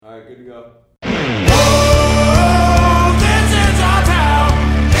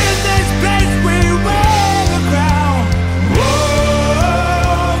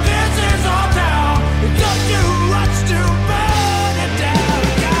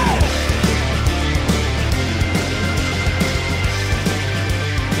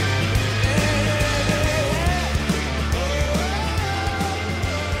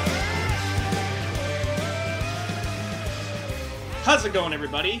How's it going,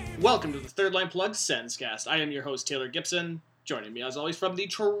 everybody? Welcome to the Third Line Plug Senscast. I am your host, Taylor Gibson. Joining me, as always, from the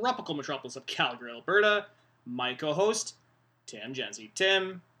tropical metropolis of Calgary, Alberta, my co-host, Tim Jensen.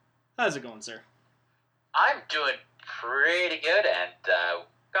 Tim, how's it going, sir? I'm doing pretty good, and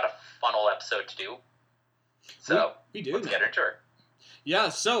got a fun old episode to do. So, we do. Let's get into it. Yeah,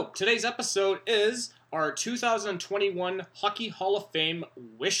 so today's episode is our 2021 Hockey Hall of Fame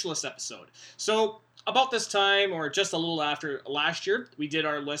wish list episode. So, about this time, or just a little after last year, we did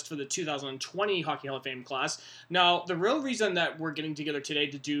our list for the 2020 Hockey Hall of Fame class. Now, the real reason that we're getting together today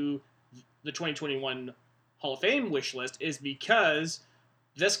to do the 2021 Hall of Fame wish list is because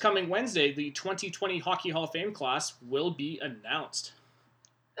this coming Wednesday, the 2020 Hockey Hall of Fame class will be announced.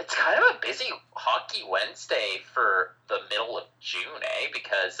 It's kind of a busy Hockey Wednesday for the middle of June,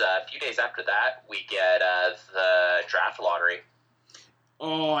 Because a few days after that, we get the draft lottery.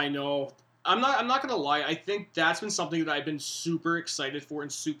 Oh, I know. I'm not gonna lie. I think that's been something that I've been super excited for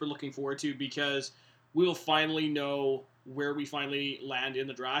and super looking forward to, because we will finally know where we finally land in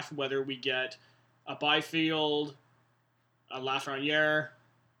the draft, whether we get a Byfield, a Lafreniere,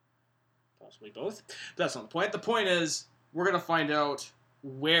 possibly both. That's not the point. The point is we're gonna find out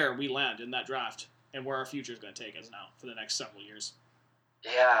where we land in that draft and where our future is gonna take us now for the next several years.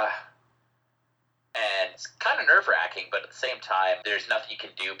 Yeah. And it's kind of nerve-wracking, but at the same time, there's nothing you can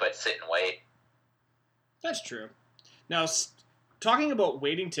do but sit and wait. That's true. Now, talking about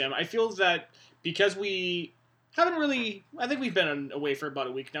waiting, Tim, I feel that because we haven't really... I think we've been away for about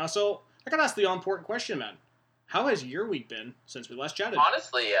a week now, so I gotta ask the all-important question, man. How has your week been since we last chatted?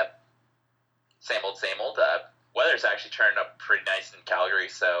 Honestly, same old, same old. Weather's actually turned up pretty nice in Calgary,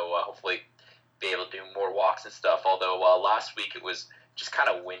 so hopefully be able to do more walks and stuff, although last week it was just kind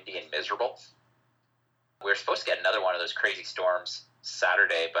of windy and miserable. We were supposed to get another one of those crazy storms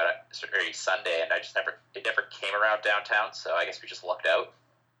Sunday, and it never came around downtown, so I guess we just lucked out.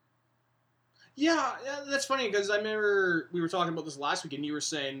 Yeah, that's funny, because I remember we were talking about this last week, and you were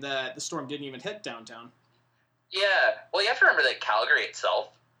saying that the storm didn't even hit downtown. Yeah, well, you have to remember that Calgary itself,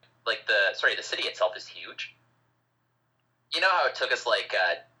 the city itself is huge. You know how it took us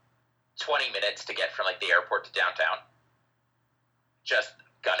 20 minutes to get from the airport to downtown? Just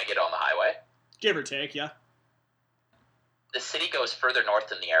gonna get on the highway. Give or take, yeah. The city goes further north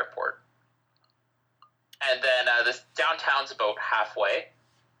than the airport. And then this downtown's about halfway.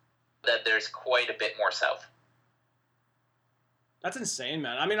 Then there's quite a bit more south. That's insane,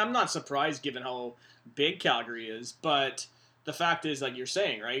 man. I mean, I'm not surprised given how big Calgary is, but the fact is, like you're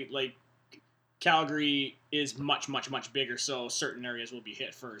saying, right? Calgary is much, much, much bigger, so certain areas will be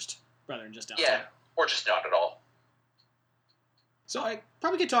hit first, rather than just downtown. Yeah, or just not at all. So I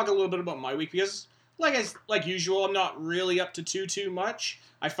probably could talk a little bit about my week, because, like usual, I'm not really up to too much.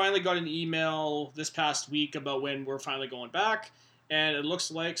 I finally got an email this past week about when we're finally going back, and it looks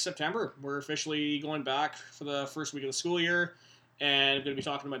like September. We're officially going back for the first week of the school year, and I'm going to be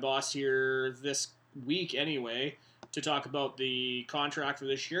talking to my boss here this week anyway to talk about the contract for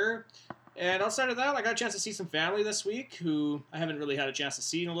this year. And outside of that, I got a chance to see some family this week who I haven't really had a chance to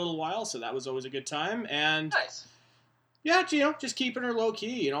see in a little while, so that was always a good time. And nice. Yeah, just keeping her low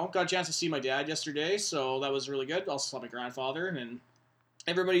key, Got a chance to see my dad yesterday, so that was really good. Also saw my grandfather, and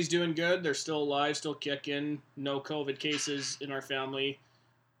everybody's doing good. They're still alive, still kicking. No COVID cases in our family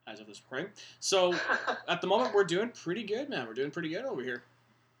as of this point. So at the moment, we're doing pretty good, man. We're doing pretty good over here.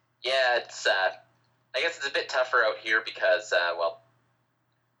 Yeah, it's I guess it's a bit tougher out here because,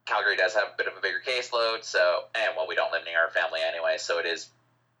 Calgary does have a bit of a bigger caseload, we don't live near our family anyway, so it is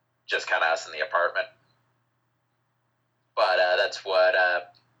just kind of us in the apartment. But that's what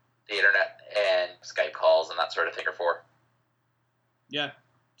the internet and Skype calls and that sort of thing are for. Yeah.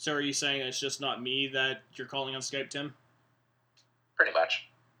 So are you saying it's just not me that you're calling on Skype, Tim? Pretty much.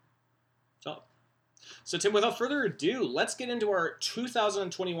 So Tim, without further ado, let's get into our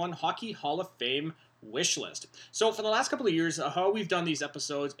 2021 Hockey Hall of Fame wish list. So for the last couple of years, how we've done these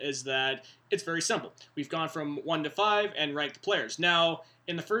episodes is that it's very simple. We've gone from 1 to 5 and ranked the players. Now,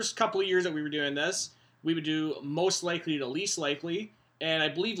 in the first couple of years that we were doing this, we would do most likely to least likely, and I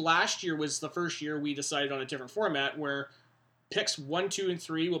believe last year was the first year we decided on a different format where picks 1, 2, and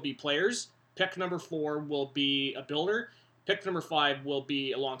 3 will be players, pick number 4 will be a builder, pick number 5 will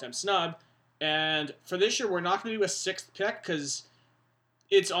be a longtime snub, and for this year we're not going to do a 6th pick because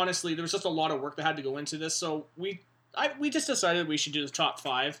it's honestly, there was just a lot of work that had to go into this, so we just decided we should do the top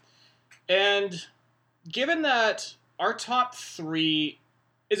 5, and given that our top 3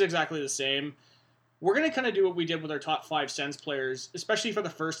 is exactly the same, we're going to kind of do what we did with our top 5 Sens players, especially for the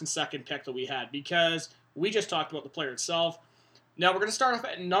first and second pick that we had, because we just talked about the player itself. Now we're going to start off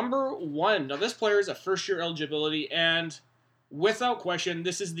at number 1. Now this player is a first-year eligibility, and without question,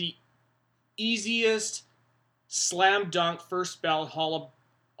 this is the easiest slam dunk first ballot Hall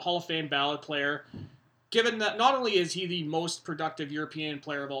of Fame ballot player, given that not only is he the most productive European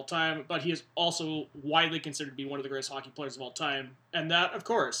player of all time, but he is also widely considered to be one of the greatest hockey players of all time, and that, of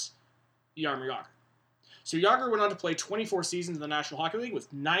course, Jaromir Jagr. So Jagr went on to play 24 seasons in the National Hockey League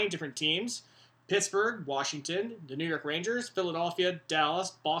with 9 different teams: Pittsburgh, Washington, the New York Rangers, Philadelphia,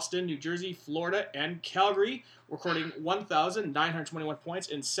 Dallas, Boston, New Jersey, Florida, and Calgary, recording 1,921 points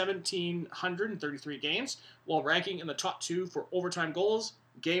in 1,733 games, while ranking in the top 2 for overtime goals,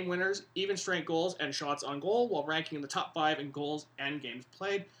 game winners, even strength goals, and shots on goal, while ranking in the top 5 in goals and games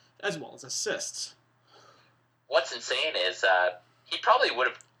played, as well as assists. What's insane is he probably would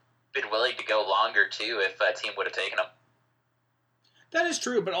have been willing to go longer, too, if a team would have taken him. That is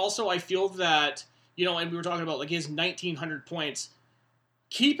true, but also I feel that, and we were talking about like his 1,900 points.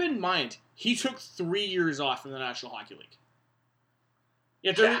 Keep in mind, he took 3 years off from the National Hockey League.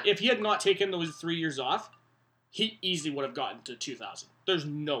 If he had not taken those 3 years off, he easily would have gotten to 2,000. There's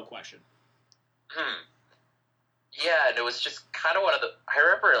no question. Yeah, and it was just kind of I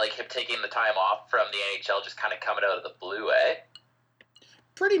remember like him taking the time off from the NHL, just kind of coming out of the blue, eh?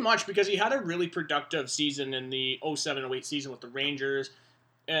 Pretty much, because he had a really productive season in the 07-08 season with the Rangers,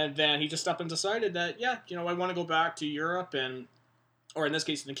 and then he just up and decided that, I want to go back to Europe, or in this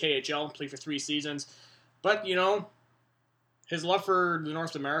case, in the KHL, and play for 3 seasons. But, his love for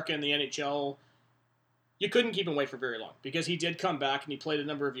North America and the NHL, you couldn't keep him away for very long, because he did come back and he played a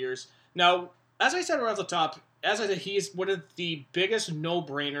number of years. Now, as I said right off the top, he is one of the biggest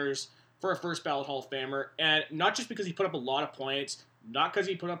no-brainers for a first ballot Hall of Famer, and not just because he put up a lot of points, not because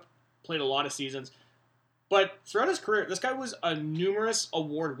he played a lot of seasons, but throughout his career, this guy was a numerous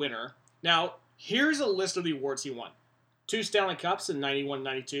award winner. Now, here's a list of the awards he won. 2 Stanley Cups in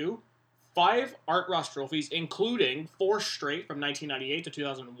 91-92, 5 Art Ross trophies, including 4 straight from 1998 to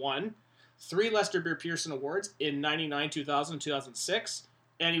 2001, 3 Lester Beer Pearson Awards in 99, 2000, and 2006,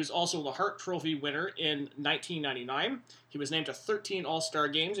 and he was also the Hart Trophy winner in 1999. He was named to 13 All-Star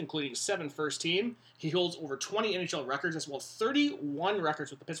games, including 7 first team. He holds over 20 NHL records, as well as 31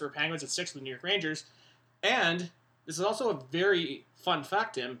 records with the Pittsburgh Penguins and 6 with the New York Rangers. And this is also a very fun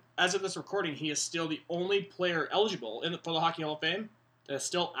fact to him. As of this recording, he is still the only player eligible for the Hockey Hall of Fame that is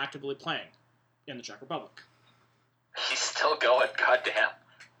still actively playing in the Czech Republic. He's still going, goddamn.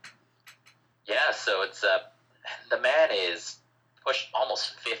 Yeah, so it's the man is pushed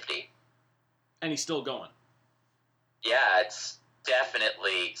almost 50. And he's still going. Yeah, it's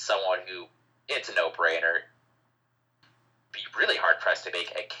definitely someone who, it's a no-brainer. Be really hard-pressed to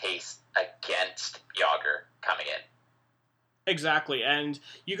make a case against Jagr coming in. Exactly, and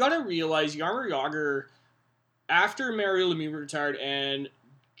you got to realize Jaromir Jagr, after Mario Lemieux retired and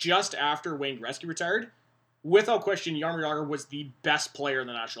just after Wayne Gretzky retired, without question, Jaromir Jagr was the best player in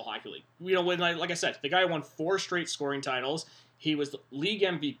the National Hockey League. Like I said, the guy won 4 straight scoring titles. He was the league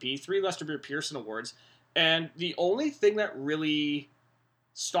MVP, 3 Lester Beer Pearson Awards, and the only thing that really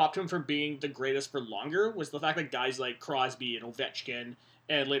stopped him from being the greatest for longer was the fact that guys like Crosby and Ovechkin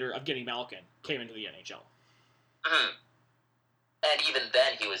and later Evgeny Malkin came into the NHL. And even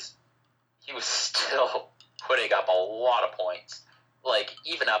then, he was still putting up a lot of points. Like,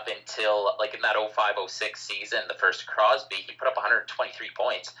 even up until, like, in that 05-06 season, the first Crosby, he put up 123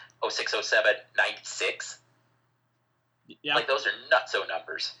 points. 06-07, 96. Yeah. Like, those are nutso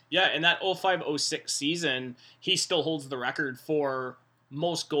numbers. Yeah, in that 05-06 season, he still holds the record for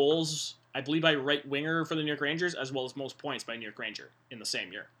most goals, I believe, by right winger for the New York Rangers, as well as most points by New York Ranger in the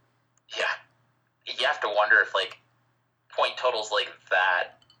same year. Yeah. You have to wonder if, like, point totals like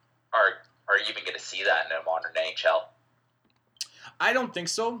that are even going to see that in a modern NHL. I don't think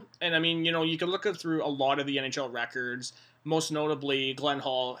so. And, I mean, you can look through a lot of the NHL records, most notably Glenn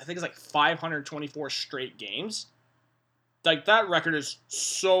Hall, I think it's like 524 straight games. Like, that record is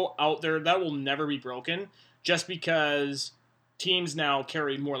so out there, that will never be broken, just because teams now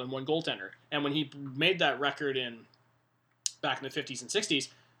carry more than one goaltender. And when he made that record back in the 50s and 60s,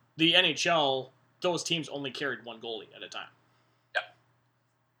 the NHL, those teams only carried one goalie at a time.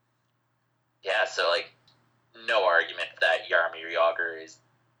 Yeah, so, like, no argument that Jaromir Jagr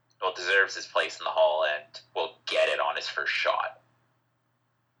deserves his place in the Hall and will get it on his first shot.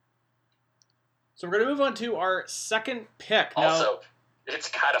 So we're going to move on to our second pick. Also, it's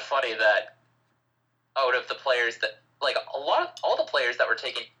kind of funny that out of the players that, like, all the players that were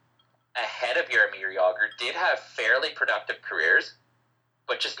taken ahead of Jaromir Jagr did have fairly productive careers,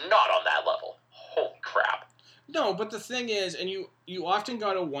 but just not on that level. Holy crap. No, but the thing is, and you often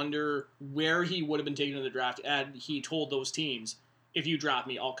got to wonder where he would have been taken in the draft had he told those teams, if you draft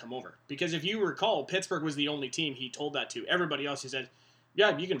me, I'll come over. Because if you recall, Pittsburgh was the only team he told that to. Everybody else, he said,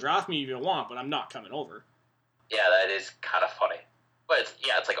 yeah, you can draft me if you want, but I'm not coming over. Yeah, that is kind of funny. But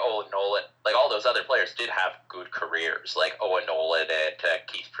it's like Owen Nolan. Like, all those other players did have good careers, like Owen Nolan and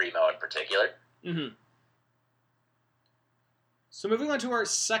Keith Primo in particular. Mm-hmm. So moving on to our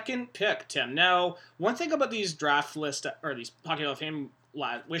second pick, Tim. Now, one thing about these draft list, or these Hockey Hall of Fame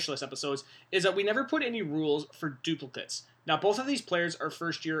wish list episodes, is that we never put any rules for duplicates. Now, both of these players are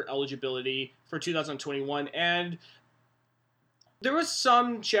first-year eligibility for 2021, and there was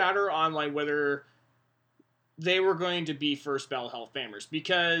some chatter online whether they were going to be first ballot Hall of Famers,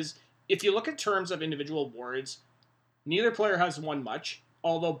 because if you look at terms of individual awards, neither player has won much,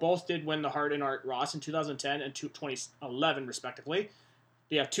 although both did win the Hart and Art Ross in 2010 and 2011, respectively.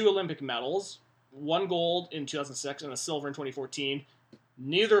 They have 2 Olympic medals, 1 gold in 2006 and a silver in 2014.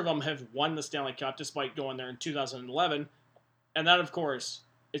 Neither of them have won the Stanley Cup, despite going there in 2011. And that, of course,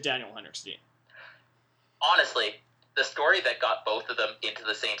 is Daniel Henrik Sedin. Honestly, the story that got both of them into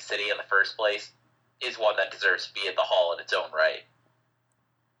the same city in the first place is one that deserves to be at the Hall in its own right.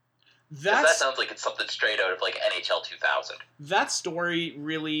 That sounds like it's something straight out of, like, NHL 2000. That story,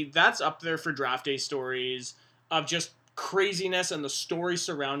 really, that's up there for draft day stories of just craziness and the story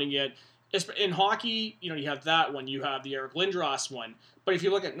surrounding it. In hockey, you have that one. You have the Eric Lindros one. But if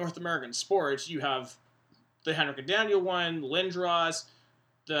you look at North American sports, you have the Henrik and Daniel one, Lindros,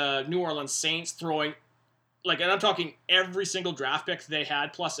 the New Orleans Saints throwing, and I'm talking every single draft pick they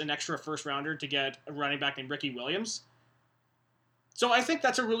had, plus an extra first rounder to get a running back named Ricky Williams. So I think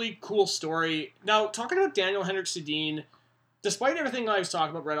that's a really cool story. Now, talking about Daniel Henrik Sedin, despite everything I was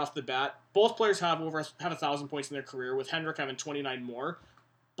talking about right off the bat, both players have 1,000 points in their career, with Henrik having 29 more.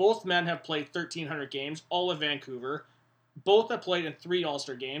 Both men have played 1,300 games, all of Vancouver. Both have played in 3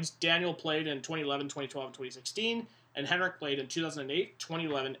 All-Star games. Daniel played in 2011, 2012, and 2016, and Henrik played in 2008,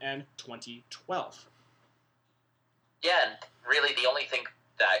 2011, and 2012. Yeah, and really the only thing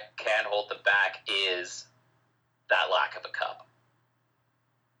that can hold them back is that lack of a cup.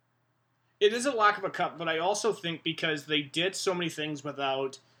 It is a lack of a cup, but I also think because they did so many things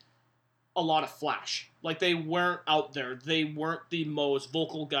without a lot of flash. Like, they weren't out there. They weren't the most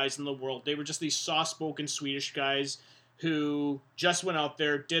vocal guys in the world. They were just these soft-spoken Swedish guys who just went out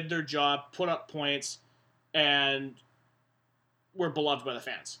there, did their job, put up points, and were beloved by the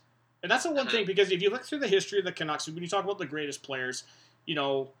fans. And that's the one thing, because if you look through the history of the Canucks, when you talk about the greatest players,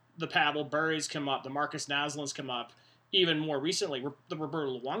 the Pavel Bure's come up, the Marcus Naslun's come up, even more recently, the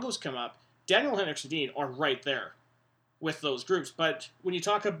Roberto Luongo's come up. Daniel Henrik Sedin are right there with those groups. But when you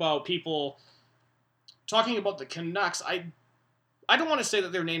talk about people talking about the Canucks, I don't want to say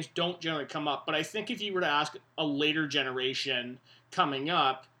that their names don't generally come up, but I think if you were to ask a later generation coming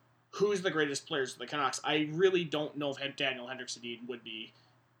up, who's the greatest players for the Canucks, I really don't know if Daniel Henrik Sedin would be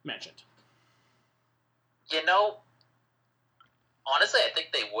mentioned. Honestly, I think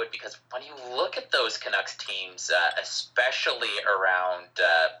they would, because when you look at those Canucks teams, especially around,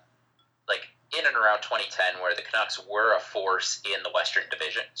 in and around 2010, where the Canucks were a force in the Western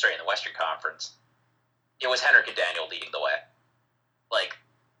Conference, it was Henrik and Daniel leading the way.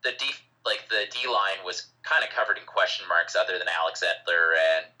 The D-line was kind of covered in question marks other than Alex Edler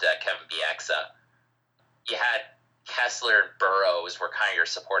and Kevin Bieksa. You had Kessler and Burrows were kind of your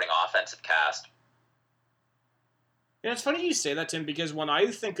supporting offensive cast. Yeah, it's funny you say that, Tim, because when I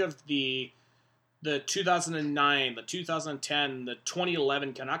think of the 2009, the 2010, the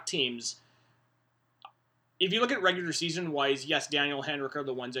 2011 Canuck teams, if you look at regular season-wise, yes, Daniel, Henrik are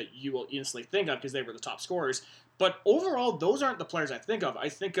the ones that you will instantly think of because they were the top scorers. But overall, those aren't the players I think of. I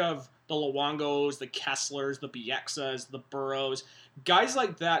think of the Luongos, the Kesslers, the Bieksas, the Burrows, guys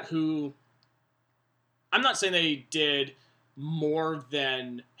like that who, I'm not saying they did more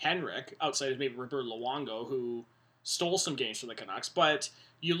than Henrik, outside of maybe Roberto Luongo, who stole some games from the Canucks, but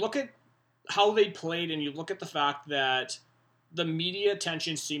you look at how they played and you look at the fact that the media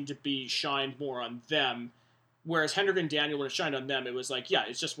attention seemed to be shined more on them, whereas Henrik and Daniel, when it shined on them, it was like, yeah,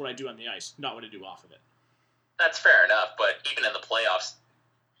 it's just what I do on the ice, not what I do off of it. That's fair enough, but even in the playoffs,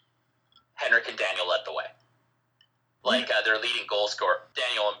 Henrik and Daniel led the way. Their leading goal scorer,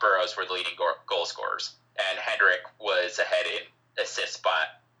 Daniel and Burrows were the leading goal scorers, and Henrik was ahead in assists by,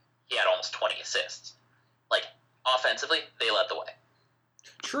 he had almost 20 assists. Offensively, they led the way.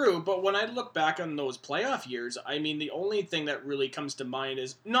 True, but when I look back on those playoff years, I mean, the only thing that really comes to mind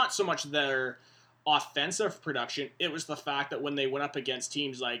is not so much their offensive production, it was the fact that when they went up against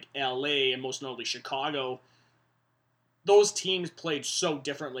teams like LA and most notably Chicago, those teams played so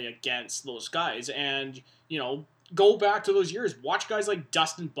differently against those guys. And, go back to those years, watch guys like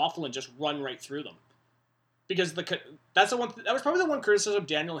Dustin Byfuglien just run right through them. because that was probably the one criticism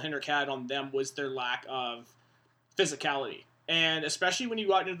Daniel Hendrick had on them was their lack of physicality, and especially when you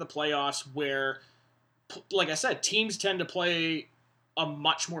got into the playoffs, where, like I said, teams tend to play a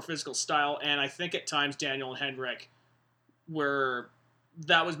much more physical style, and I think at times Daniel and Hendrick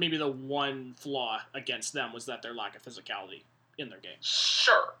that was maybe the one flaw against them was that their lack of physicality in their game.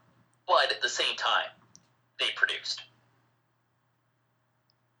 Sure, but at the same time, they produced.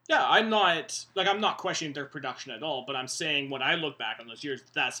 Yeah, I'm not questioning their production at all, but I'm saying when I look back on those years,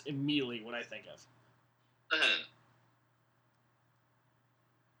 that's immediately what I think of. Mm-hmm.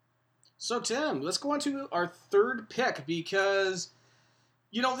 So, Tim, let's go on to our third pick because,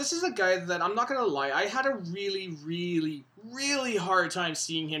 this is a guy that I'm not going to lie, I had a really, really, really hard time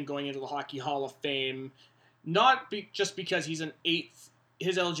seeing him going into the Hockey Hall of Fame, just because he's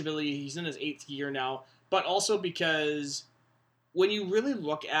his eligibility, he's in his 8th year now, but also because when you really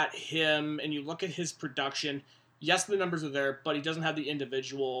look at him and you look at his production, yes, the numbers are there, but he doesn't have the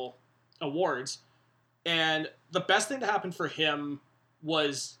individual awards. And the best thing to happen for him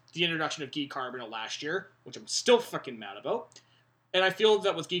was the introduction of Guy Carbonneau last year, which I'm still fucking mad about. And I feel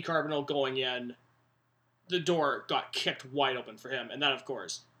that with Guy Carbonneau going in, the door got kicked wide open for him. And that, of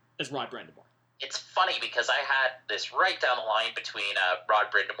course, is Rod Brind'Amour. It's funny because I had this right down the line between Rod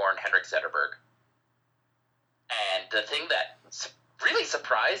Brind'Amour and Henrik Zetterberg. And the thing that really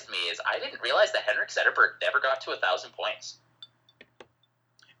surprised me is I didn't realize that Henrik Zetterberg never got to 1,000 points.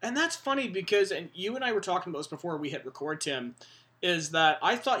 And that's funny because, and you and I were talking about this before we hit record, Tim, is that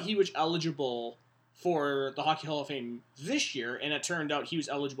I thought he was eligible for the Hockey Hall of Fame this year, and it turned out he was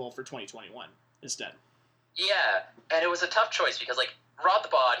eligible for 2021 instead. Yeah, and it was a tough choice because, Rod the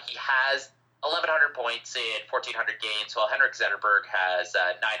Bod, he has 1,100 points in 1,400 games, while Henrik Zetterberg has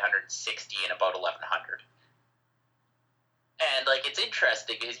 960 in about 1,100. And, it's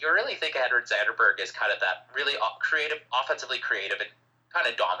interesting because you really think of Henrik Zetterberg as kind of that really offensively creative and kind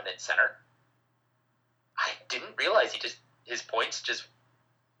of dominant center. I didn't realize his points just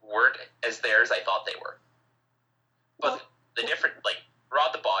weren't as there as I thought they were. But the different, Rod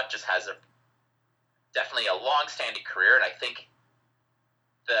the Bod just has definitely a long-standing career, and I think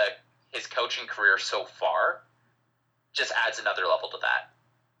his coaching career so far just adds another level to that.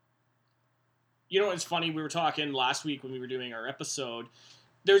 It's funny, we were talking last week when we were doing our episode,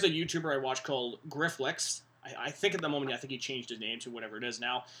 there's a YouTuber I watch called Grifflix. I think at the moment, I think he changed his name to whatever it is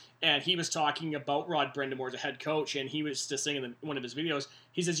now, and he was talking about Rod Brind'Amour as a head coach, and he was just saying in one of his videos,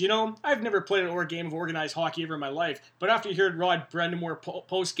 he says, I've never played a game of organized hockey ever in my life, but after you heard Rod Brind'Amour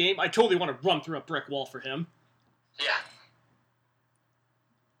post-game, I totally want to run through a brick wall for him. Yeah.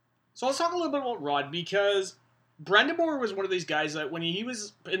 So let's talk a little bit about Rod, because Brind'Amour was one of these guys that when he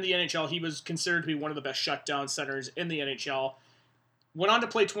was in the NHL, he was considered to be one of the best shutdown centers in the NHL. Went on to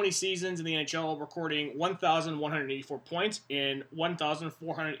play 20 seasons in the NHL, recording 1,184 points in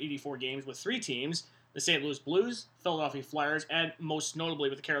 1,484 games with 3 teams, the St. Louis Blues, Philadelphia Flyers, and most notably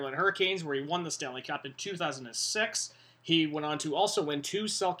with the Carolina Hurricanes, where he won the Stanley Cup in 2006. He went on to also win 2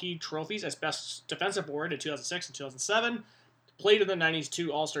 Selke trophies as Best Defensive Forward in 2006 and 2007, played in the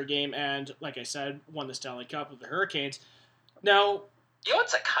 92 All-Star Game, and, like I said, won the Stanley Cup with the Hurricanes. Now,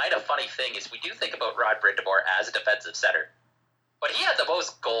 what's a kind of funny thing is we do think about Rod Brind'Amour as a defensive center. But he had the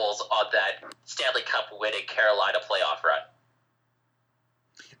most goals on that Stanley Cup winning Carolina playoff run.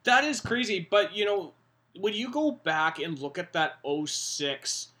 That is crazy, but, when you go back and look at that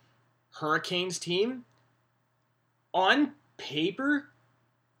 06 Hurricanes team, on paper,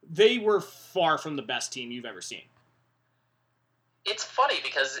 they were far from the best team you've ever seen. It's funny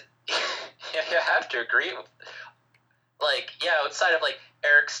because you have to agree with, outside of,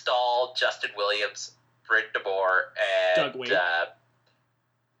 Eric Stahl, Justin Williams, Brind'Amour, and Doug Weight.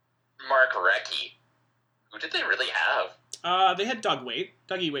 Mark Recchi. Who did they really have? They had Doug Weight.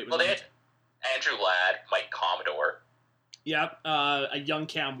 Dougie Weight was they had Andrew Ladd, Mike Commodore. Yep, a young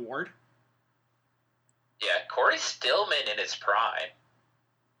Cam Ward. Yeah, Corey Stillman in his prime.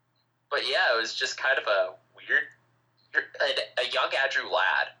 But yeah, it was just kind of a young Andrew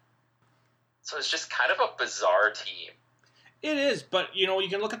Ladd. So it's just kind of a bizarre team. It is, but, you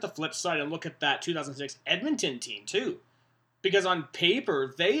can look at the flip side and look at that 2006 Edmonton team, too. Because on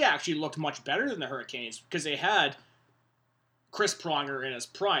paper, they actually looked much better than the Hurricanes, because they had Chris Pronger in his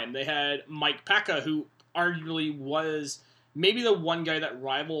prime. They had Mike Peca, who arguably was maybe the one guy that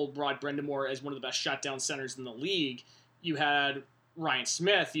rivaled Rod Brind'Amour as one of the best shutdown centers in the league. You had Ryan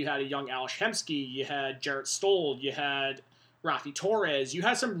Smith, you had a young Ales Hemsky, you had Jarrett Stoll, you had Rafi Torres, you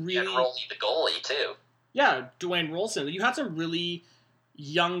had some really... And Rolly the goalie, too. Yeah, Dwayne Rolson. You had some really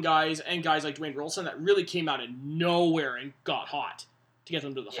young guys and guys like Dwayne Rolson that really came out of nowhere and got hot to get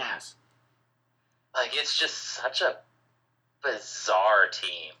them to the finals. Like, it's just such a bizarre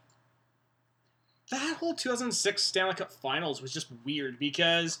team. That whole 2006 Stanley Cup Finals was just weird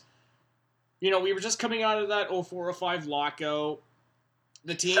because, we were just coming out of that 04-05 lockout.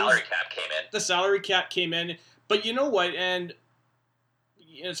 The salary cap came in. The salary cap came in. But you know what? And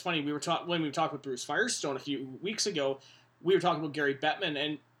it's funny, when we talked with Bruce Firestone a few weeks ago, we were talking about Gary Bettman.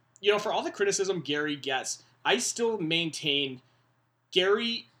 And, for all the criticism Gary gets, I still maintain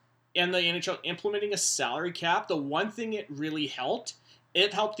Gary and the NHL implementing a salary cap. The one thing it really helped,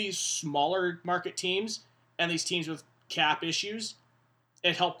 it helped these smaller market teams and these teams with cap issues.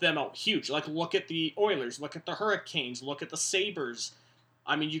 It helped them out huge. Like, look at the Oilers, look at the Hurricanes, look at the Sabres.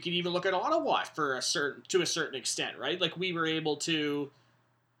 I mean, you could even look at Ottawa to a certain extent, right? Like, we were able to,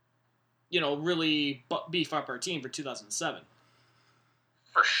 really beef up our team for 2007.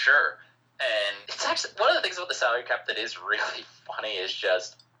 For sure. And it's actually, one of the things about the salary cap that is really funny is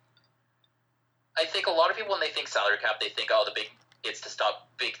just, I think a lot of people, when they think salary cap, they think, it's to stop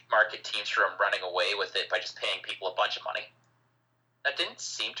big market teams from running away with it by just paying people a bunch of money. That didn't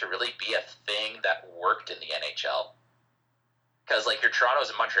seem to really be a thing that worked in the NHL. Because, your Torontos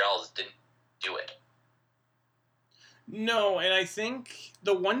and Montreals didn't do it. No, and I think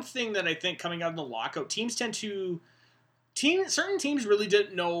the one thing that I think coming out of the lockout, certain teams really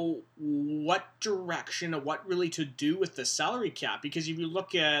didn't know what direction or what really to do with the salary cap. Because if you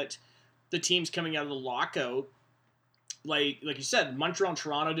look at the teams coming out of the lockout, like you said, Montreal and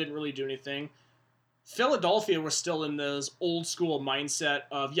Toronto didn't really do anything. Philadelphia was still in this old school mindset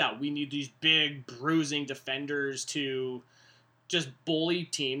of, we need these big bruising defenders to just bully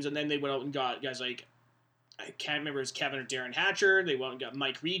teams, and then they went out and got guys like, I can't remember if it was Kevin or Darren Hatcher. They went out and got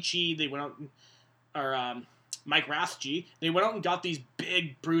Mike Ricci. They went out or Mike Rathje. They went out and got these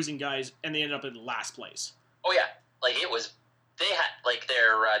big bruising guys, and they ended up in last place. Oh yeah, they had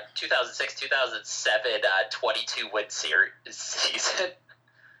their 2006-2007 22 win season.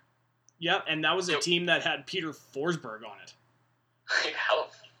 Yep, and that was a team that had Peter Forsberg on it.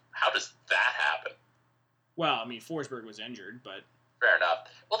 How does that happen? Well, I mean, Forsberg was injured, but... Fair enough.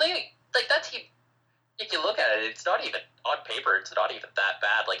 Well, that team, if you look at it, it's not even, on paper, it's not even that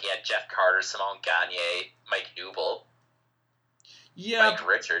bad. You had Jeff Carter, Simon Gagne, Mike Newble, Mike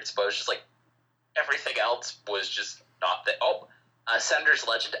Richards, but it was just, everything else was just not that... Senators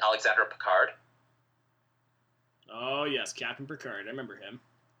legend Alexandre Picard. Oh, yes, Captain Picard. I remember him.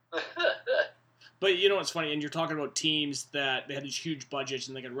 But it's funny, and you're talking about teams that they had these huge budgets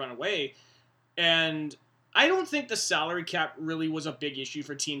and they could run away, and I don't think the salary cap really was a big issue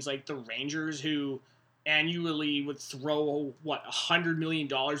for teams like the Rangers, who annually would throw $100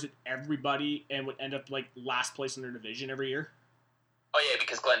 million at everybody and would end up last place in their division every year. Oh yeah,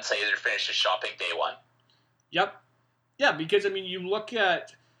 because Glenn Sather finished his shopping day one. Yep. Yeah, because you look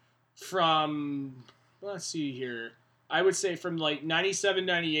at let's see here, I would say from 97,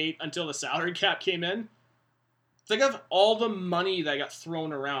 98 until the salary cap came in. Think of all the money that got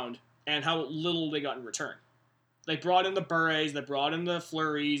thrown around and how little they got in return. They brought in the Burres, they brought in the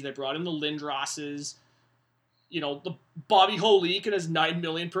Fleuries, they brought in the Lindrosses, the Bobby Holik and his $9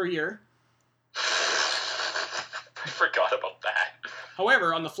 million per year. I forgot about that.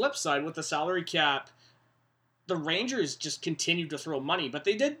 However, on the flip side, with the salary cap, the Rangers just continued to throw money, but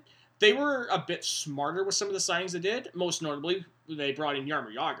they were a bit smarter with some of the signings they did. Most notably, they brought in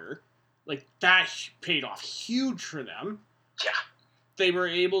Jaromir Jagr. That paid off huge for them. Yeah. They were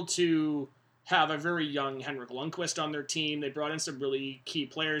able to have a very young Henrik Lundqvist on their team. They brought in some really key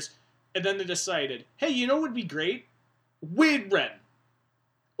players. And then they decided, hey, you know what would be great? Wade Redden.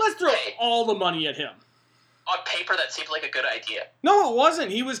 Let's throw all the money at him. On paper, that seemed like a good idea. No, it wasn't.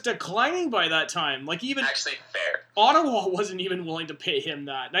 He was declining by that time. Actually, fair. Ottawa wasn't even willing to pay him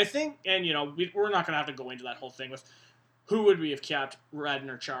that. And I think, and we're not going to have to go into that whole thing with who would we have kept, Redden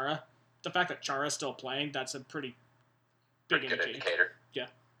or Chara. The fact that Chara's still playing, that's a pretty big indicator. Yeah.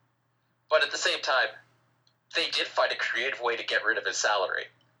 But at the same time, they did find a creative way to get rid of his salary.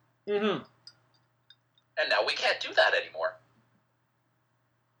 Mm-hmm. And now we can't do that anymore.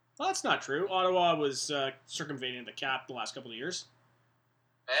 Well, that's not true. Ottawa was circumventing the cap the last couple of years.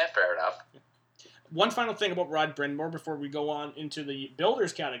 Fair enough. One final thing about Rod Brind'Amour before we go on into the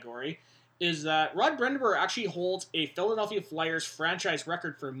builders category is that Rod Brind'Amour actually holds a Philadelphia Flyers franchise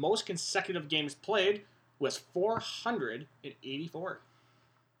record for most consecutive games played with 484.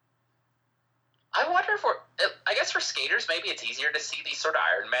 I wonder I guess for skaters, maybe it's easier to see these sort of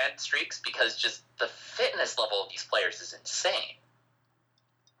Iron Man streaks because just the fitness level of these players is insane.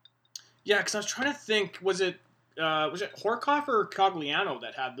 Yeah, because I was trying to think, was it Horcoff or Cogliano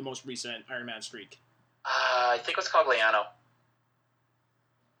that had the most recent Iron Man streak? I think it was Cogliano.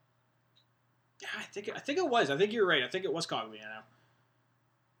 Yeah, I think it was. I think you're right. I think it was Cogliano.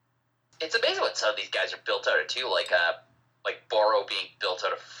 It's amazing what some of these guys are built out of too. Like Boro being built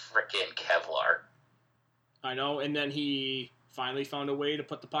out of frickin' Kevlar. I know, and then he finally found a way to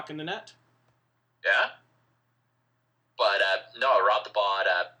put the puck in the net. Yeah. But no, Rob the Bod.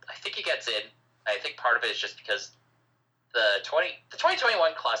 I think he gets in. I think part of it is just because the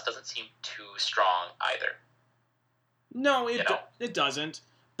 2021 class doesn't seem too strong either. No, it doesn't.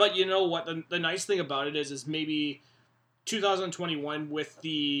 But you know what? The nice thing about it is maybe 2021 with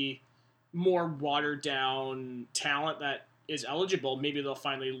the more watered down talent that is eligible, maybe they'll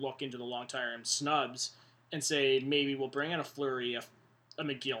finally look into the long-term snubs and say maybe we'll bring in a Fleury, a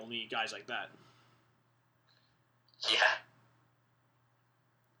McGillney, guys like that. Yeah.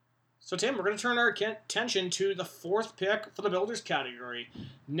 So, Tim, we're going to turn our attention to the fourth pick for the Builders category.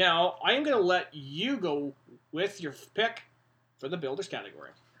 Now, I am going to let you go with your pick for the Builders category.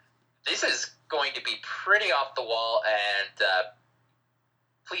 This is going to be pretty off the wall, and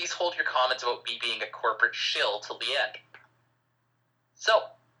please hold your comments about me being a corporate shill till the end. So,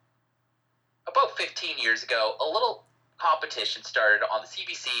 about 15 years ago, a little competition started on the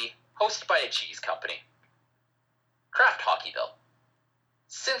CBC, hosted by a cheese company, Kraft Hockeyville.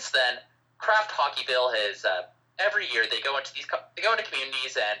 Since then, Kraft Hockeyville has every year they go into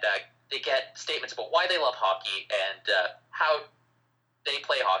communities and they get statements about why they love hockey and how they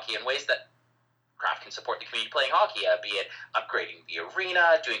play hockey in ways that Kraft can support the community playing hockey, be it upgrading the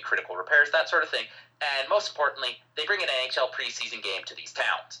arena, doing critical repairs, that sort of thing. And most importantly, they bring an NHL preseason game to these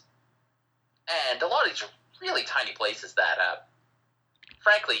towns. And a lot of these are really tiny places that,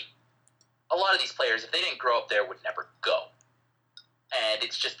 frankly, a lot of these players, if they didn't grow up there, would never go. And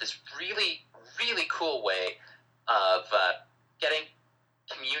it's just this really, really cool way of getting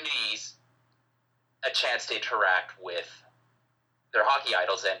communities a chance to interact with their hockey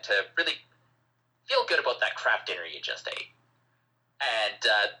idols and to really feel good about that Kraft dinner you just ate. And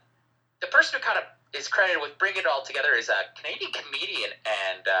the person who kind of is credited with bringing it all together is a Canadian comedian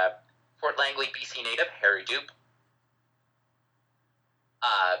and Fort Langley, BC native, Harry Dupe.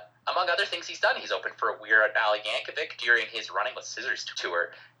 Among other things he's done, he's opened for Weird Al Yankovic during his Running with Scissors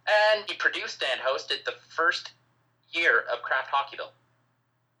tour, and he produced and hosted the first year of Kraft Hockeyville.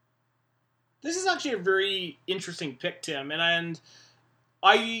 This is actually a very interesting pick, Tim, and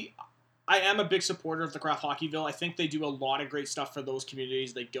I am a big supporter of the Kraft Hockeyville. I think they do a lot of great stuff for those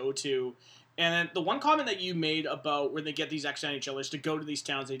communities they go to. And the one comment that you made about when they get these ex-NHLers to go to these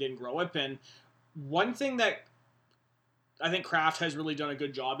towns they didn't grow up in, one thing that I think Kraft has really done a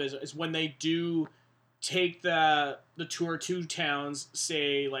good job is when they do take the tour to towns,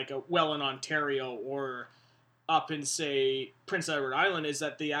 say like in Ontario or up in, say, Prince Edward Island, is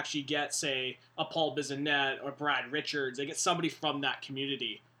that they actually get, say, a Paul Bissonnette or Brad Richards. They get somebody from that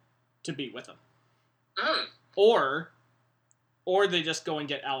community to be with them. Mm. Or they just go and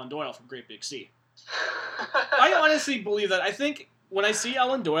get Alan Doyle from Great Big Sea. I honestly believe that. I think when I see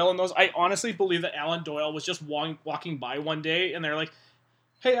Alan Doyle in those, I honestly believe that Alan Doyle was just walking by one day and they're like,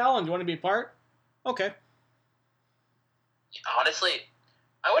 hey, Alan, do you want to be a part? Okay. Honestly,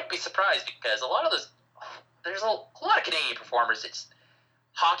 I wouldn't be surprised because there's a lot of Canadian performers.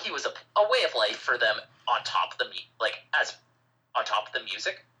 Hockey was a way of life for them on top of the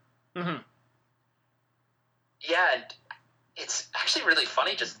music. Mm-hmm. Yeah, and it's actually really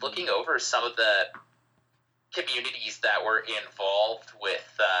funny just looking over some of the communities that were involved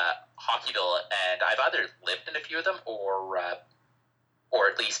with Hockeyville, and I've either lived in a few of them or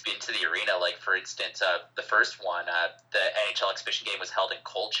at least been to the arena. Like, for instance, the first one, the NHL exhibition game was held in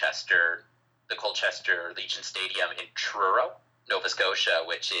Colchester, the Colchester Legion Stadium in Truro, Nova Scotia,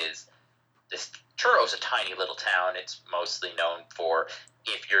 which is Truro's a tiny little town. It's mostly known for,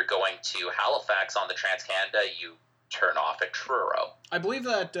 if you're going to Halifax on the Trans-Canada, you turn off at Truro. I believe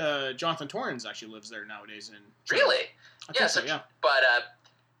that Jonathan Torrens actually lives there nowadays. Truro. Really? I think so, yeah. But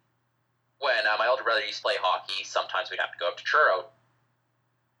when my older brother used to play hockey, sometimes we'd have to go up to Truro.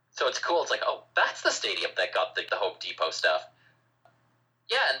 So it's cool. It's like, oh, that's the stadium that got the Home Depot stuff.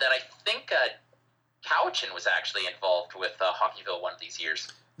 Yeah, and then I think Cowichan was actually involved with Hockeyville one of these years.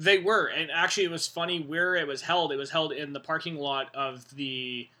 They were, and actually it was funny where it was held. It was held in the parking lot of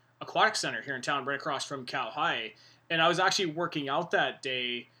the Aquatic Center here in town, right across from Cal High. And I was actually working out that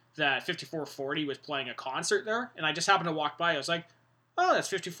day that 5440 was playing a concert there, and I just happened to walk by. I was like, oh, that's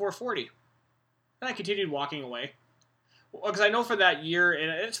 5440. And I continued walking away. Because I know for that year, and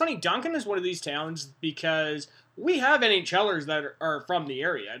it's funny, Duncan is one of these towns because we have NHLers that are from the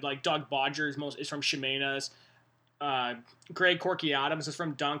area. Like Doug Bodger is from Chemainus. Greg Corky Adams is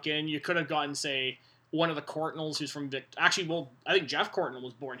from Duncan. You could have gotten, say, one of the Courtnalls who's from actually, well, I think Jeff Courtnall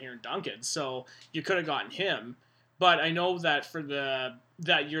was born here in Duncan, so you could have gotten him. But I know that for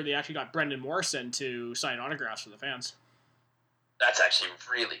that year they actually got Brendan Morrison to sign autographs for the fans. That's actually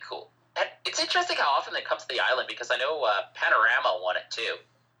really cool. And it's interesting how often they come to the island, because I know Panorama won it too.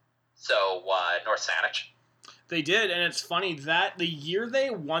 So North Saanich. They did, and it's funny that the year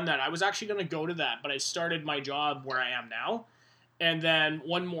they won that, I was actually going to go to that, but I started my job where I am now. And then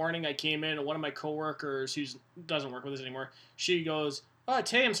one morning I came in, and one of my coworkers, who doesn't work with us anymore, she goes, "Oh,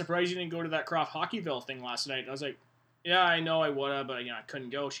 Tay, I'm surprised you didn't go to that Croft Hockeyville thing last night." And I was like, "Yeah, I know I would have, but I couldn't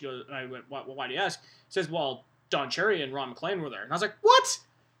go." She goes, and I went, "Why do you ask?" She says, "Well, Don Cherry and Ron McLean were there." And I was like, "What?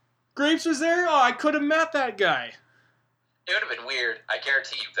 Grapes was there? Oh, I could have met that guy." It would have been weird. I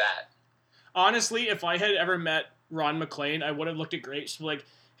guarantee you that. Honestly, if I had ever met Ron McLean, I would have looked at Grapes like,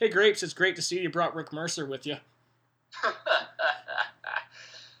 "Hey, Grapes, it's great to see you brought Rick Mercer with you."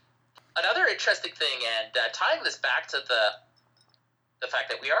 Another interesting thing, and tying this back to the fact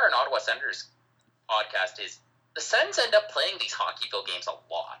that we are an Ottawa Senators podcast, is the Sens end up playing these Hockeyville games a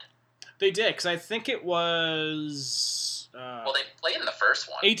lot. They did, because I think it was... well, they played in the first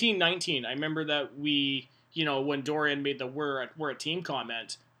one. 18-19. I remember that we, when Dorian made the we're a team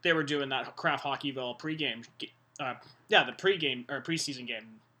comment, they were doing that Kraft Hockeyville pregame. The pregame or preseason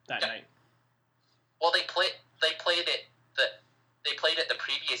game that night. Well, they played it the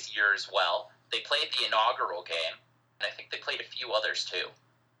previous year as well. They played the inaugural game, and I think they played a few others too.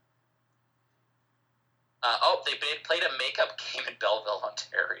 They played a makeup game in Belleville,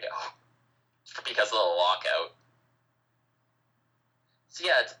 Ontario, because of the lockout. So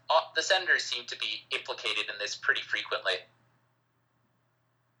yeah, the Senators seem to be implicated in this pretty frequently.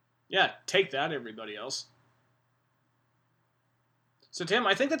 Yeah, take that, everybody else. So, Tim,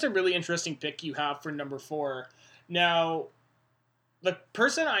 I think that's a really interesting pick you have for number 4. Now, the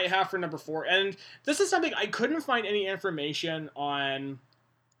person I have for number 4, and this is something I couldn't find any information on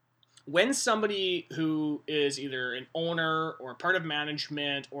when somebody who is either an owner or part of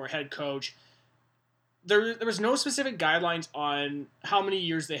management or head coach, there was no specific guidelines on how many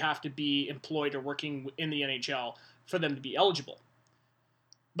years they have to be employed or working in the NHL for them to be eligible.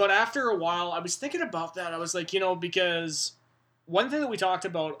 But after a while, I was thinking about that. I was like, because one thing that we talked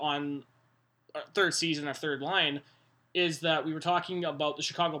about on our third season, our third line, is that we were talking about the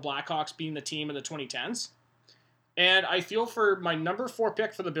Chicago Blackhawks being the team of the 2010s. And I feel for my number 4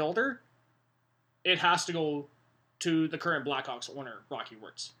 pick for the builder, it has to go to the current Blackhawks owner, Rocky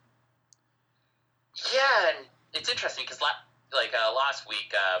Wirtz. Yeah, and it's interesting because last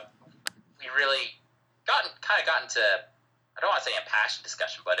week we really got into, I don't want to say impassioned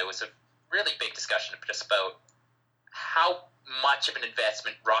discussion, but it was a really big discussion just about how much of an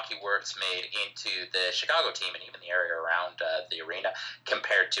investment Rocky Wirtz made into the Chicago team and even the area around the arena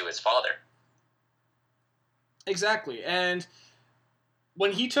compared to his father. Exactly, and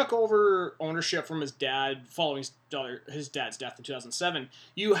when he took over ownership from his dad following his dad's death in 2007,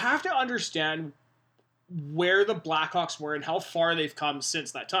 you have to understand where the Blackhawks were and how far they've come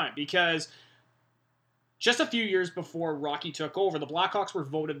since that time. Because just a few years before Rocky took over, the Blackhawks were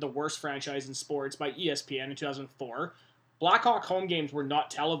voted the worst franchise in sports by ESPN in 2004. Blackhawk home games were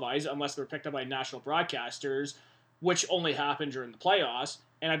not televised unless they were picked up by national broadcasters, which only happened during the playoffs.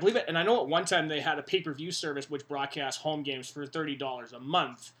 And I believe it, and I know at one time they had a pay-per-view service which broadcast home games for $30 a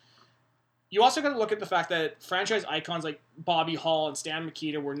month. You also got to look at the fact that franchise icons like Bobby Hall and Stan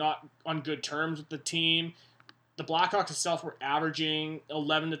Mikita were not on good terms with the team. The Blackhawks itself were averaging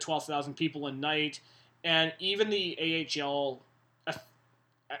 11 to 12,000 people a night. And even the AHL,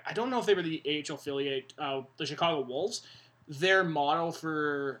 I don't know if they were the AHL affiliate, the Chicago Wolves, their motto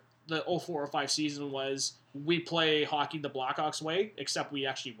for the 04-05 season was, "We play hockey the Blackhawks way, except we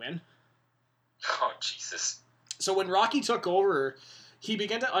actually win." Oh, Jesus. So when Rocky took over, he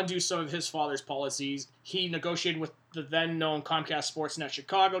began to undo some of his father's policies. He negotiated with the then-known Comcast Sportsnet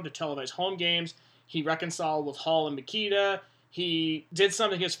Chicago to televise home games. He reconciled with Hall and Mikita. He did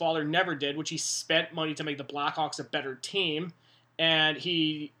something his father never did, which he spent money to make the Blackhawks a better team. And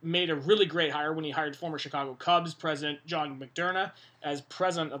he made a really great hire when he hired former Chicago Cubs president John McDonough as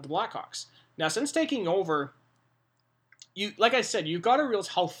president of the Blackhawks. Now, since taking over, like I said, you've got to realize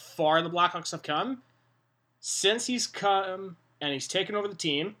how far the Blackhawks have come. Since he's come and he's taken over the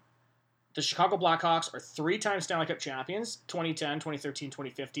team, the Chicago Blackhawks are 3-time Stanley Cup champions, 2010, 2013,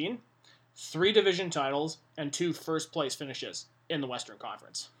 2015, 3 division titles, and 2 first-place finishes in the Western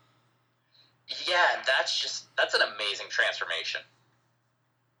Conference. Yeah, that's an amazing transformation.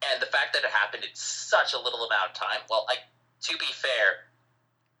 And the fact that it happened in such a little amount of time, well, to be fair,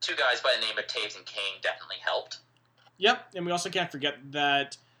 2 guys by the name of Taves and Kane definitely helped. Yep, and we also can't forget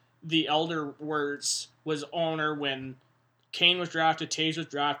that the elder was owner when Kane was drafted, Taves was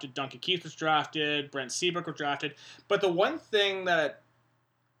drafted, Duncan Keith was drafted, Brent Seabrook was drafted. But the one thing that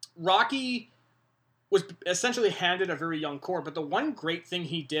Rocky was essentially handed a very young core, but the one great thing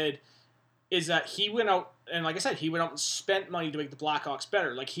he did is that he went out, and like I said, he went out and spent money to make the Blackhawks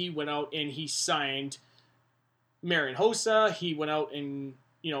better. Like, he went out and he signed Marian Hossa. He went out and,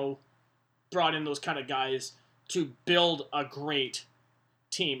 brought in those kind of guys to build a great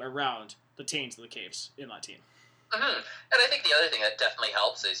team around the Tains and the Caves in that team. Mm-hmm. And I think the other thing that definitely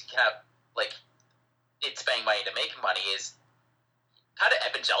helps is you have, it's spending money to make money is kind of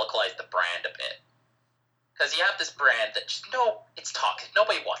evangelicalize the brand a bit. Because you have this brand that just, it's toxic.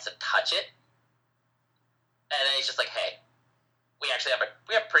 Nobody wants to touch it. And then he's just like, hey, we actually have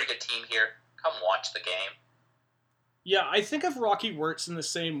a pretty good team here. Come watch the game. Yeah, I think of Rocky Wirtz in the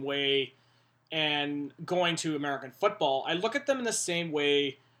same way, and going to American football, I look at them in the same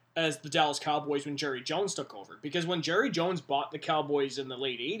way as the Dallas Cowboys when Jerry Jones took over. Because when Jerry Jones bought the Cowboys in the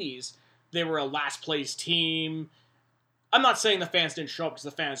late 80s, they were a last-place team. I'm not saying the fans didn't show up, because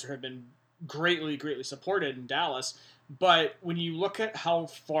the fans have been greatly, greatly supported in Dallas. But when you look at how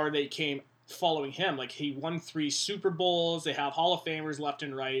far they came following him, he won 3 Super Bowls, they have Hall of Famers left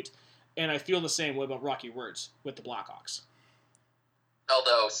and right, and I feel the same way about Rocky Wirtz with the Blackhawks.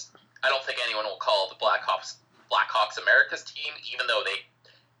 Although, I don't think anyone will call the Blackhawks America's team, even though they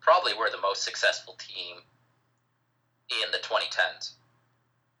probably were the most successful team in the 2010s.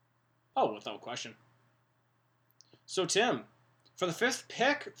 Oh, without question. So, Tim, for the 5th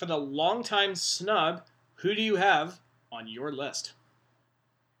pick, for the longtime snub, who do you have on your list?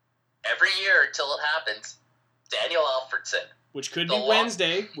 Every year until it happens, Daniel Alfredsson. Which could be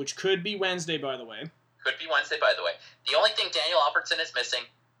Wednesday. Which could be Wednesday, by the way. Could be Wednesday, by the way. The only thing Daniel Alfredsson is missing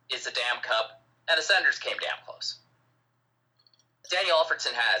is the damn cup, and the Senators came damn close. Daniel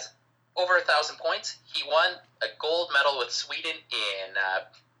Alfredsson has over 1,000 points. He won a gold medal with Sweden in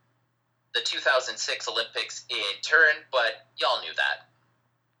the 2006 Olympics in Turin, but y'all knew that.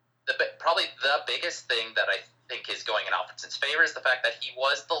 Probably the biggest thing that I think is going in Alfredsson's favor is the fact that he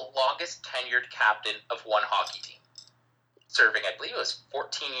was the longest tenured captain of one hockey team, serving, I believe it was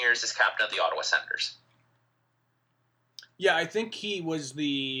 14 years as captain of the Ottawa Senators. Yeah, I think he was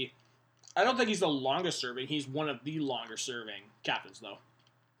I don't think he's the longest serving. He's one of the longer serving captains, though.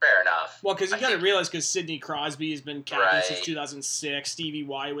 Fair enough. Well, because you got to realize, because Sidney Crosby has been captain since 2006. Stevie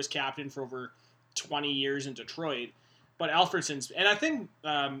Y was captain for over 20 years in Detroit. But Alfredsson's, and I think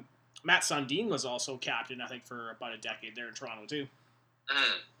Matt Sundin was also captain, I think, for about a decade there in Toronto, too.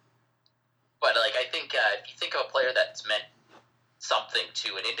 Mm. But, I think if you think of a player that's meant something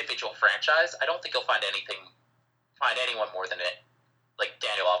to an individual franchise, I don't think you'll find anyone more than it.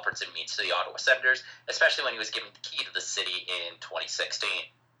 Daniel Alfredsson means to the Ottawa Senators, especially when he was given the key to the city in 2016.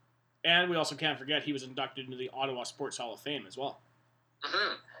 And we also can't forget he was inducted into the Ottawa Sports Hall of Fame as well.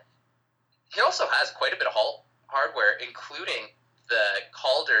 Mm-hmm. He also has quite a bit of hardware, including the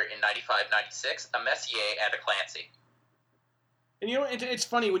Calder in 95-96, a Messier, and a Clancy. And it's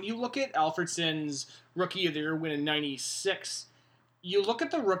funny, when you look at Alfredsson's Rookie of the Year win in 96, you look at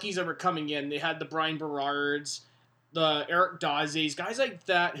the rookies that were coming in. They had the Brian Berards, the Eric Dazes, guys like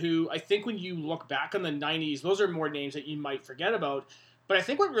that who I think when you look back on the 90s, those are more names that you might forget about. But I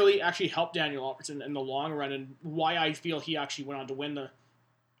think what really actually helped Daniel Alfredsson in the long run, and why I feel he actually went on to win the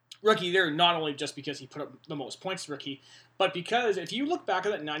Rookie there, not only just because he put up the most points rookie, but because if you look back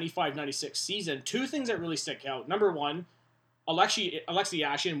at that 95-96 season, 2 things that really stick out. Number one, Alexei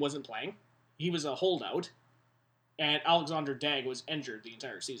Yashin wasn't playing. He was a holdout. And Alexander Dag was injured the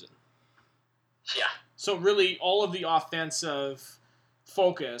entire season. Yeah. So really, all of the offensive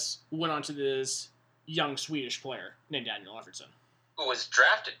focus went onto this young Swedish player named Daniel Alfredsson. Who was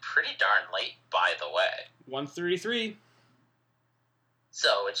drafted pretty darn late, by the way. 133.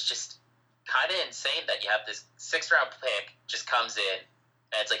 So it's just kind of insane that you have this 6th-round pick just comes in,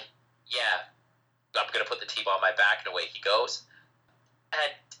 and it's like, yeah, I'm going to put the team on my back, and away he goes.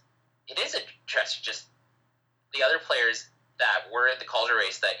 And it is interesting, just the other players that were in the Calder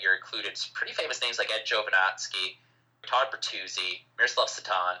race that year included some pretty famous names like Ed Jovanovski, Todd Bertuzzi, Miroslav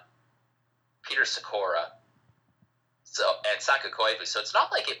Satan, Peter Sikora, and Saku Koivu. So it's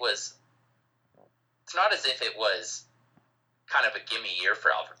not as if it was kind of a gimme year for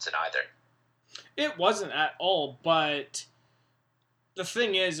Alfredsson either. It wasn't at all, but the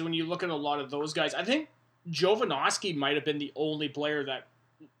thing is, when you look at a lot of those guys, I think Jovanovski might have been the only player that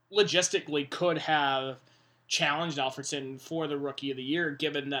logistically could have challenged Alfredsson for the Rookie of the Year,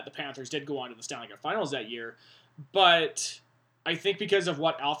 given that the Panthers did go on to the Stanley Cup Finals that year. But I think because of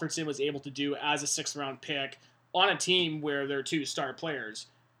what Alfredsson was able to do as a 6th-round pick on a team where there are 2 star players,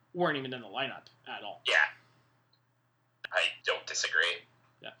 weren't even in the lineup at all. Yeah. I don't disagree.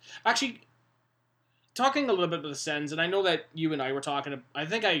 Yeah. Actually, talking a little bit about the Sens, and I know that you and I were talking, I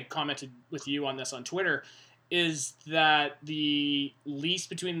think I commented with you on this on Twitter, is that the lease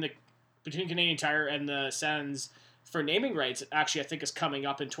between Canadian Tire and the Sens for naming rights actually I think is coming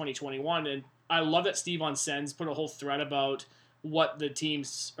up in 2021, and I love that Steve on Sens put a whole thread about what the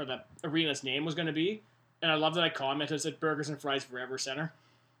team's or the arena's name was going to be, and I love that I commented at Burgers and Fries Forever Center.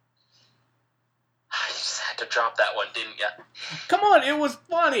 I just had to drop that one, didn't you? Come on, it was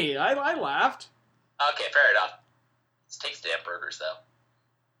funny. I laughed. Okay, fair enough. It takes damn burgers, though.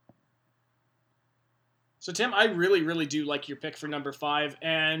 So, Tim, I really, really do like your pick for number 5,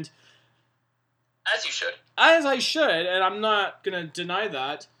 and... As you should. As I should, and I'm not going to deny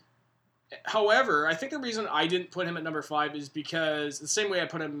that. However, I think the reason I didn't put him at number 5 is because, the same way I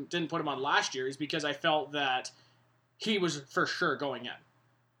didn't put him on last year, is because I felt that he was for sure going in.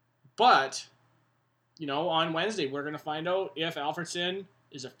 But... on Wednesday, we're going to find out if Alfredsson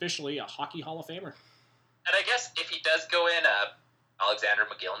is officially a Hockey Hall of Famer. And I guess if he does go in, Alexander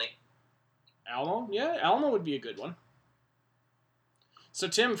Mogilny. Alamo? Yeah, Alamo would be a good one. So,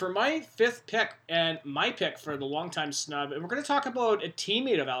 Tim, for my 5th pick and my pick for the longtime snub, and we're going to talk about a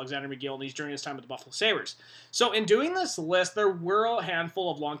teammate of Alexander Mogilny's during his time with the Buffalo Sabres. So, in doing this list, there were a handful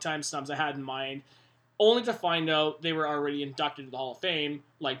of longtime snubs I had in mind, only to find out they were already inducted to the Hall of Fame,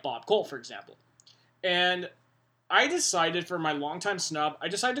 like Bob Cole, for example. And I decided for my longtime snub, I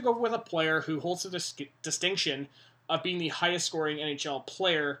decided to go with a player who holds the distinction of being the highest scoring NHL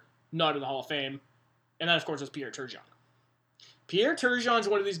player not in the Hall of Fame. And that, of course, is Pierre Turgeon. Pierre Turgeon is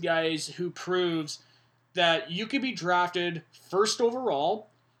one of these guys who proves that you could be drafted first overall,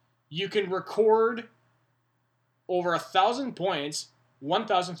 you can record over 1,000 points,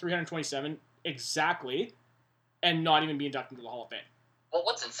 1,327 exactly, and not even be inducted into the Hall of Fame. Well,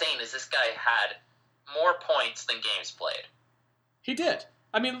 what's insane is this guy had more points than games played. He did.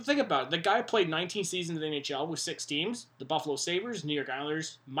 I mean, think about it. The guy played 19 seasons in the NHL with 6 teams: the Buffalo Sabres, New York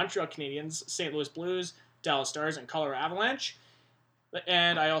Islanders, Montreal Canadiens, St. Louis Blues, Dallas Stars, and Colorado Avalanche.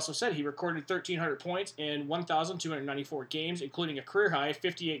 And I also said he recorded 1,300 points in 1,294 games, including a career-high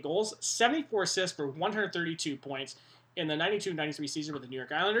 58 goals, 74 assists for 132 points in the 92-93 season with the New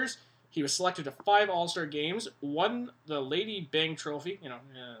York Islanders. He was selected to 5 All-Star games, won the Lady Byng Trophy,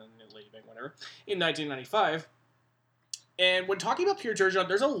 Lady Byng, whatever, in 1995. And when talking about Pierre Turgeon,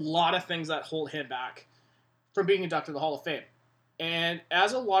 there's a lot of things that hold him back from being inducted to the Hall of Fame. And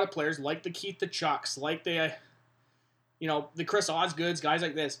as a lot of players, like the Keith Tkachuks, like the Chris Osgoods, guys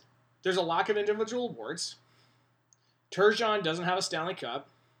like this, there's a lack of individual awards. Turgeon doesn't have a Stanley Cup.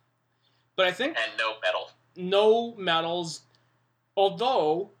 But I think... And no medal. No medals.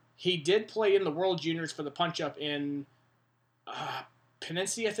 Although... he did play in the World Juniors for the punch-up in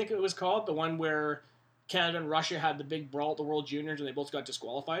Peninsula, I think it was called. The one where Canada and Russia had the big brawl at the World Juniors and they both got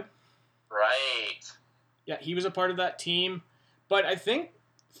disqualified. Right. Yeah, he was a part of that team. But I think,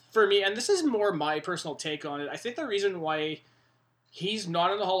 for me, and this is more my personal take on it, I think the reason why he's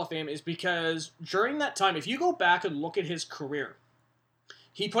not in the Hall of Fame is because during that time, if you go back and look at his career,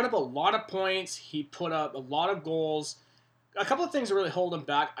 he put up a lot of points, he put up a lot of goals. A couple of things that really hold him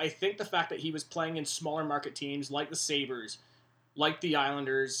back. I think the fact that he was playing in smaller market teams like the Sabres, like the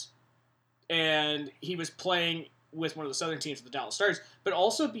Islanders, and he was playing with one of the Southern teams, the Dallas Stars, but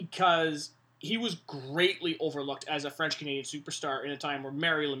also because he was greatly overlooked as a French-Canadian superstar in a time where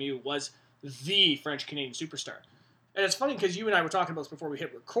Mario Lemieux was the French-Canadian superstar. And it's funny because you and I were talking about this before we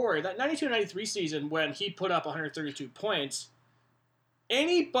hit record, that 92-93 season when he put up 132 points,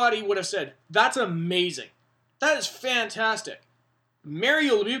 anybody would have said, that's amazing. That is fantastic.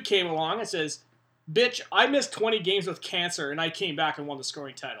 Mario Lemieux came along and says, bitch, I missed 20 games with cancer and I came back and won the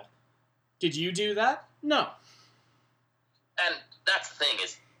scoring title. Did you do that? No. And that's the thing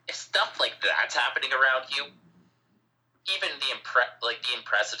is, if stuff like that's happening around you, even the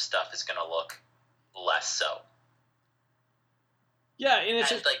impressive stuff is going to look less so. Yeah, and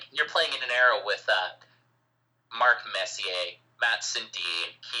it's you're playing in an era with Mark Messier, Matt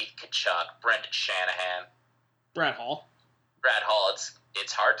Sundin, Keith Tkachuk, Brendan Shanahan, Brad Hall.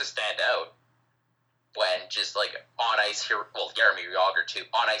 It's hard to stand out when just on ice hero. Well, Jaromir Jagr too.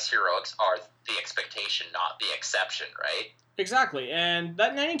 On ice heroics are the expectation, not the exception, right? Exactly, and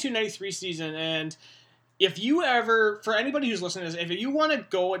that 92-93 season, and if you ever, for anybody who's listening to this, if you want to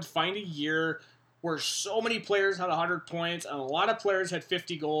go and find a year where so many players had 100 points and a lot of players had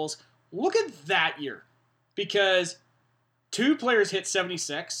 50 goals, look at that year, because 2 players hit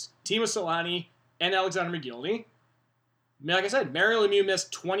 76, Timo Solani and Alexander Mogilny. Like I said, Mario Lemieux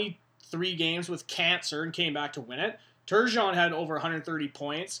missed 23 games with cancer and came back to win it. Turgeon had over 130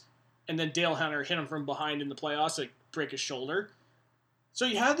 points, and then Dale Hunter hit him from behind in the playoffs to break his shoulder. So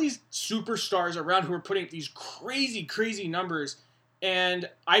you have these superstars around who are putting up these crazy, crazy numbers, and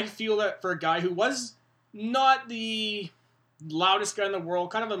I feel that for a guy who was not the loudest guy in the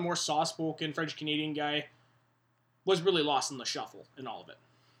world, kind of a more soft-spoken French-Canadian guy, was really lost in the shuffle in all of it.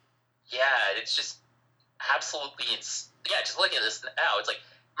 Yeah, it's just absolutely just looking at this now, it's like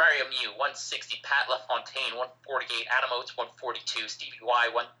Mario Mew, 160, Pat LaFontaine, 148, Adam Oates, 142, Stevie Y,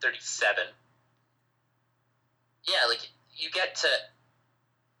 137. Yeah, like, you get to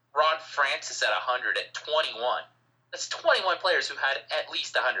Ron Francis at 100 at 21. That's 21 players who had at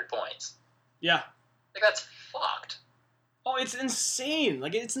least 100 points. Yeah. Like, that's fucked. Oh, it's insane.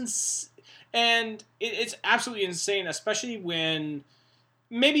 Like, and it's absolutely insane, especially when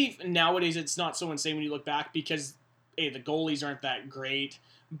maybe nowadays it's not so insane when you look back because, hey, the goalies aren't that great.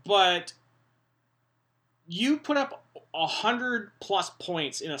 But you put up 100-plus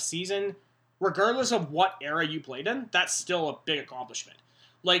points in a season, regardless of what era you played in, that's still a big accomplishment.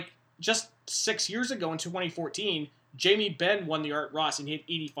 Like, just 6 years ago in 2014, Jamie Benn won the Art Ross and he had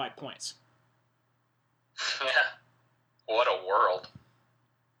 85 points. Yeah. What a world.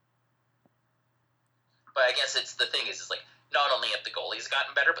 But I guess it's the thing is like, not only have the goalies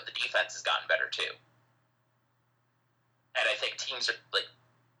gotten better, but the defense has gotten better too. And I think teams are, like,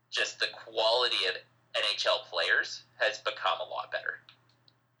 just the quality of NHL players has become a lot better.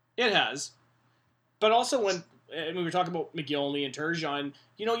 It has. But also when we were talking about McGillney and Turgeon,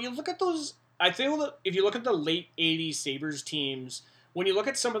 you know, you look at those, I feel that if you look at the late 80s Sabres teams, when you look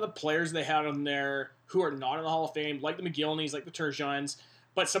at some of the players they had on there who are not in the Hall of Fame, like the McGillneys, like the Turgeons,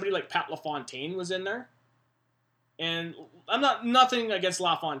 but somebody like Pat LaFontaine was in there. And I'm nothing against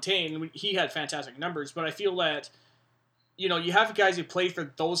LaFontaine. He had fantastic numbers, but I feel that, you know, you have guys who played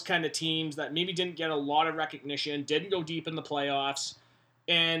for those kind of teams that maybe didn't get a lot of recognition, didn't go deep in the playoffs,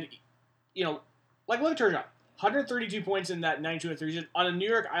 and, you know, like look at Turgeon, 132 points in that 92-3 season on a New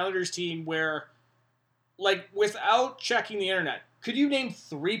York Islanders team where, like, without checking the internet, could you name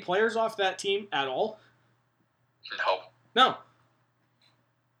 3 players off that team at all? No.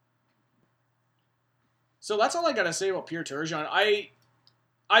 So that's all I gotta say about Pierre Turgeon.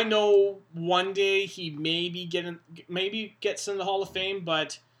 I know one day he maybe gets in the Hall of Fame,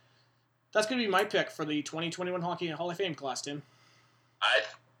 but that's going to be my pick for the 2021 Hockey Hall of Fame class, Tim. I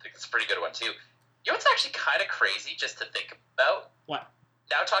think it's a pretty good one, too. You know what's actually kind of crazy just to think about? What?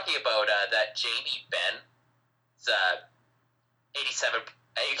 Now talking about that Jamie Benn's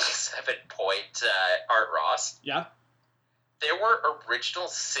 87-point Art Ross. Yeah. There were original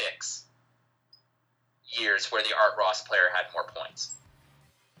 6 years where the Art Ross player had more points.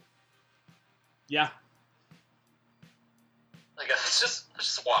 Yeah. Like, let's just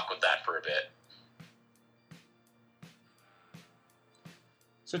walk with that for a bit.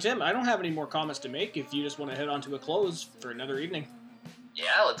 So, Tim, I don't have any more comments to make if you just want to head on to a close for another evening.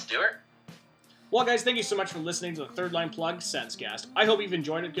 Yeah, let's do it. Well, guys, thank you so much for listening to the Third Line Plug Senscast. I hope you've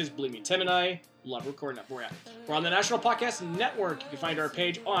enjoyed it because, believe me, Tim and I love recording it for you. We're on the National Podcast Network. You can find our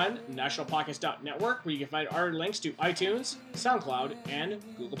page on nationalpodcast.network, where you can find our links to iTunes, SoundCloud, and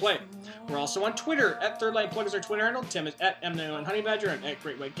Google Play. We're also on Twitter. At Third Line Plug is our Twitter handle. Tim is at M91HoneyBadger and at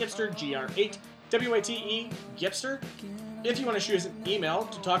Great White Gipster, GR8WATE Gipster. If you want to shoot us an email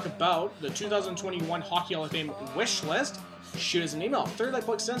to talk about the 2021 Hockey Hall of Fame wish list, shoot us an email,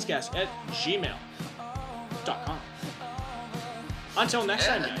 thirdlineplugSenscast@gmail.com. Until next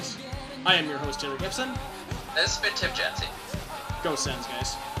time, guys, I am your host, Taylor Gibson. This has been Tim Jensen. Go Sens,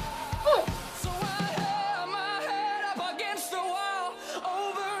 guys.